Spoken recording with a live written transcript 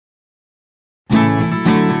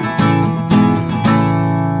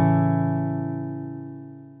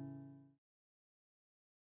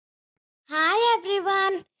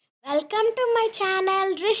Welcome to my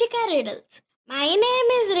channel Rishika Riddles. My name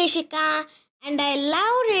is Rishika and I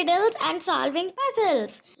love riddles and solving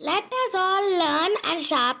puzzles. Let us all learn and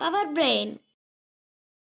sharpen our brain.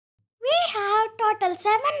 We have total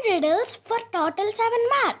 7 riddles for total 7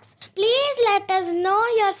 marks. Please let us know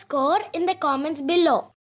your score in the comments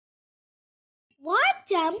below. What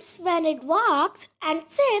jumps when it walks and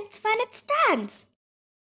sits when it stands?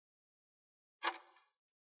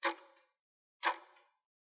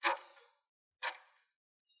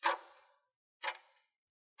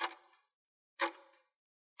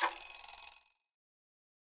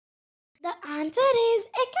 The answer is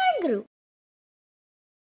a kangaroo.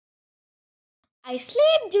 I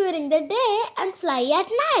sleep during the day and fly at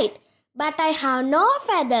night, but I have no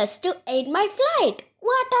feathers to aid my flight.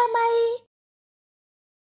 What am I?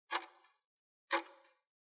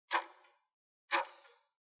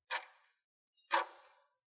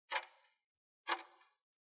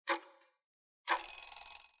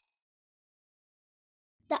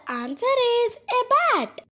 The answer is a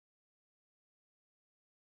bat.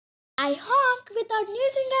 I honk without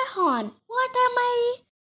using a horn. What am I?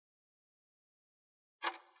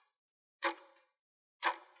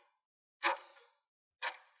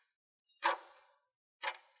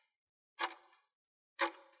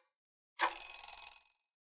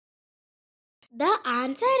 The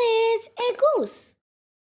answer is a goose.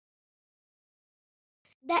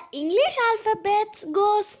 The English alphabet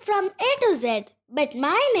goes from A to Z, but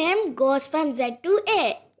my name goes from Z to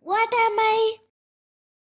A. What am I?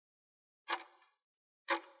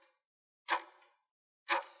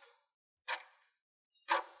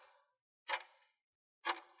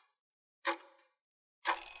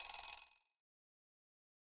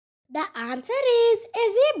 The answer is a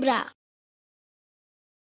zebra.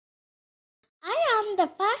 I am the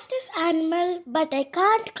fastest animal, but I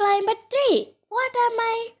can't climb a tree. What am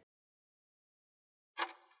I?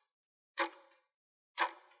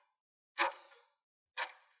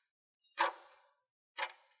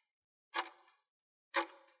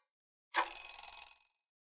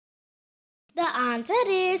 The answer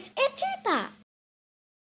is a cheetah.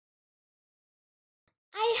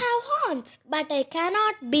 I have horns, but I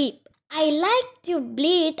cannot beep. I like to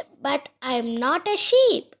bleat, but I am not a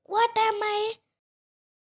sheep. What am I?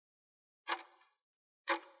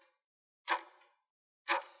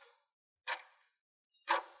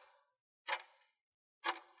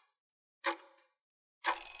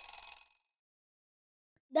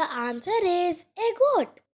 The answer is a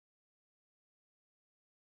goat.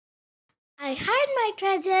 I hide my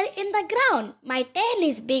treasure in the ground. My tail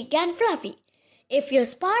is big and fluffy. If you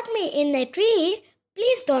spot me in a tree,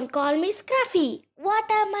 please don't call me Scruffy. What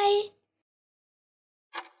am I?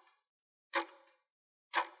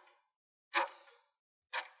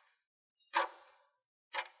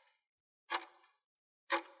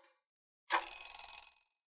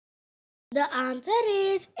 The answer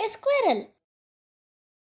is a squirrel.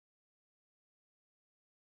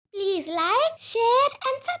 Please like, share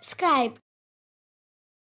and subscribe.